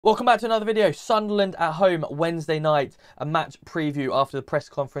Welcome back to another video. Sunderland at home Wednesday night, a match preview after the press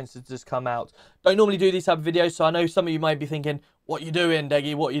conference has just come out. Don't normally do these type of videos, so I know some of you might be thinking, what you doing,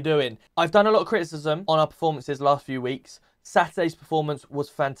 Deggy, what you doing? I've done a lot of criticism on our performances last few weeks. Saturday's performance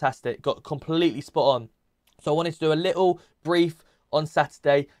was fantastic, got completely spot on. So I wanted to do a little brief on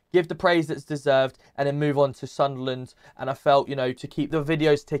Saturday, give the praise that's deserved, and then move on to Sunderland. And I felt, to keep the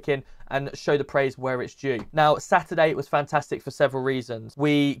videos ticking and show the praise where it's due. Now, Saturday was fantastic for several reasons.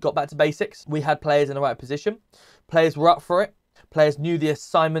 We got back to basics. We had players in the right position. Players were up for it. Players knew the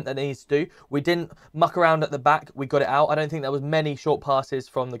assignment that they needed to do. We didn't muck around at the back. We got it out. I don't think there was many short passes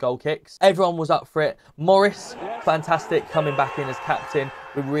from the goal kicks. Everyone was up for it. Morris, fantastic, coming back in as captain.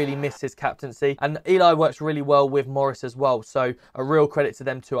 We really missed his captaincy. And Eli works really well with Morris as well. So a real credit to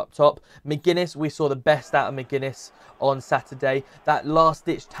them two up top. McGuinness, we saw the best out of McGuinness on Saturday. That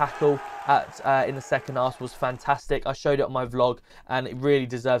last-ditch tackle in the second half was fantastic. I showed it on my vlog and it really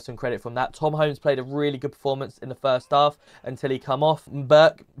deserves some credit from that. Tom Holmes played a really good performance in the first half until he come off.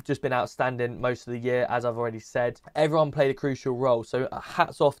 Burke, just been outstanding most of the year, as I've already said. Everyone played a crucial role. So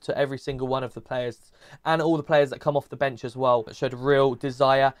hats off to every single one of the players and all the players that come off the bench as well. That showed a real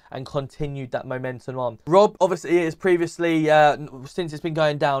desire and continued that momentum on. Rob, obviously, is previously, since it's been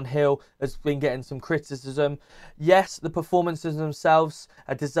going downhill, has been getting some criticism. Yes, the performances themselves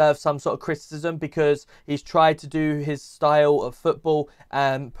deserve some sort of criticism because he's tried to do his style of football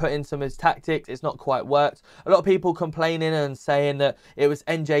and put in some of his tactics. It's not quite worked. A lot of people complaining and saying that it was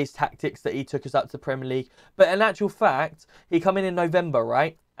NJ's tactics that he took us up to the Premier League. But in actual fact, he come in November,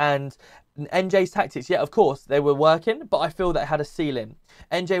 right? And NJ's tactics, yeah, of course, they were working, but I feel that it had a ceiling.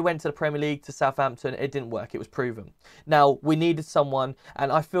 NJ went to the Premier League, to Southampton. It didn't work. It was proven. Now, we needed someone,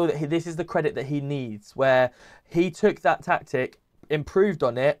 and I feel that this is the credit that he needs, where he took that tactic, improved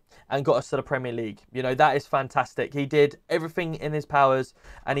on it, and got us to the Premier League. That is fantastic. He did everything in his powers,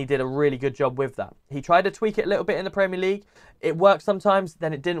 and he did a really good job with that. He tried to tweak it a little bit in the Premier League. It worked sometimes,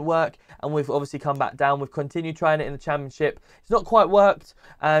 then it didn't work, and we've obviously come back down. We've continued trying it in the Championship. It's not quite worked,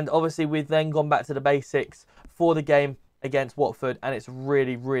 and obviously we've then gone back to the basics for the game against Watford, and it's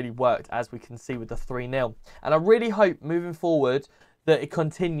really, really worked, as we can see with the 3-0. And I really hope moving forward that it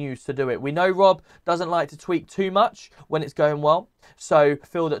continues to do it. We know Rob doesn't like to tweak too much when it's going well. So I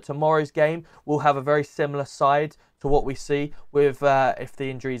feel that tomorrow's game will have a very similar side to what we see with if the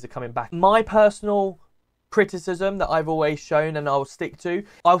injuries are coming back. My personal criticism that I've always shown and I'll stick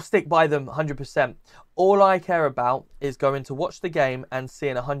by them 100%. All I care about is going to watch the game and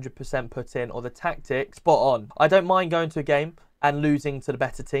seeing 100% put in, or the tactic spot on. I don't mind going to a game and losing to the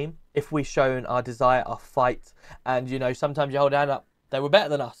better team if we've shown our desire, our fight, and sometimes you hold down up. They were better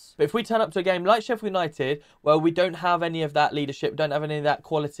than us. But if we turn up to a game like Sheffield United, where we don't have any of that leadership, don't have any of that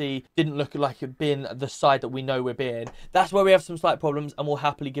quality, didn't look like it being the side that we know we're being, that's where we have some slight problems, and we'll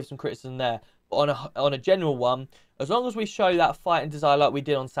happily give some criticism there. But on a general one, as long as we show that fight and desire like we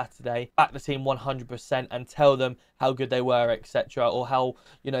did on Saturday, back the team 100% and tell them how good they were, etc., or how,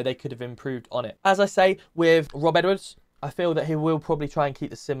 they could have improved on it. As I say, with Rob Edwards, I feel that he will probably try and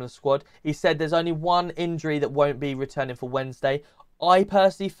keep the similar squad. He said there's only one injury that won't be returning for Wednesday. I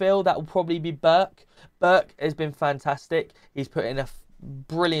personally feel that will probably be Burke. Burke has been fantastic. He's put in a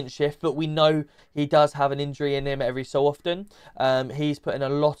brilliant shift, but we know he does have an injury in him every so often. He's put in a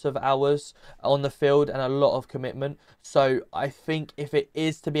lot of hours on the field and a lot of commitment. So I think if it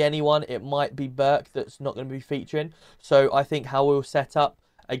is to be anyone, it might be Burke that's not going to be featuring. So I think how we'll set up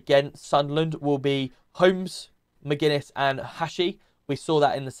against Sunderland will be Holmes, McGuinness and Hashi. We saw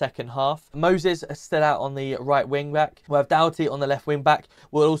that in the second half. Moses is still out on the right wing back. We'll have Doughty on the left wing back.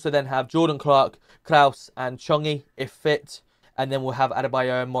 We'll also then have Jordan Clark, Klaus and Chongi if fit. And then we'll have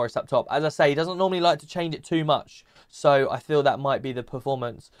Adebayo and Morris up top. As I say, he doesn't normally like to change it too much. So I feel that might be the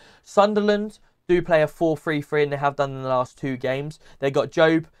performance. Sunderland do play a 4-3-3 and they have done in the last two games. They've got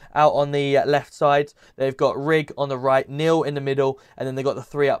Job out on the left side. They've got Rigg on the right, Neil in the middle, and then they've got the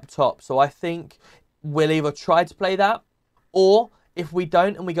three up top. So I think we'll either try to play that, or if we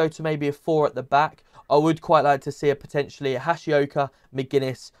don't and we go to maybe a 4 at the back, I would quite like to see a potentially a Hashioka,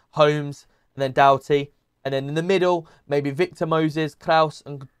 McGuinness, Holmes, and then Doughty. And then in the middle, maybe Victor Moses, Klaus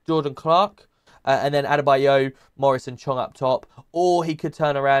and Jordan Clark. And then Adebayo, Morris and Chong up top. Or he could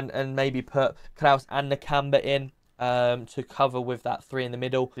turn around and maybe put Klaus and Nakamba in to cover with that 3 in the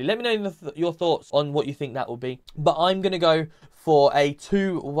middle. Let me know your thoughts on what you think that will be. But I'm going to go for a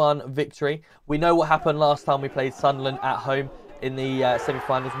 2-1 victory. We know what happened last time we played Sunderland at home in the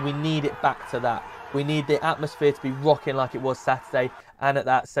semi-finals. We need it back to that. We need the atmosphere to be rocking like it was Saturday and at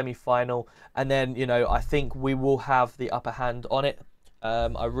that semi-final. And then, I think we will have the upper hand on it.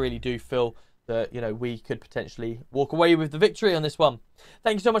 I really do feel that, you know, we could potentially walk away with the victory on this one.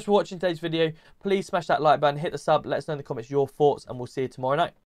 Thank you so much for watching today's video. Please smash that like button, hit the sub, let us know in the comments your thoughts, and we'll see you tomorrow night.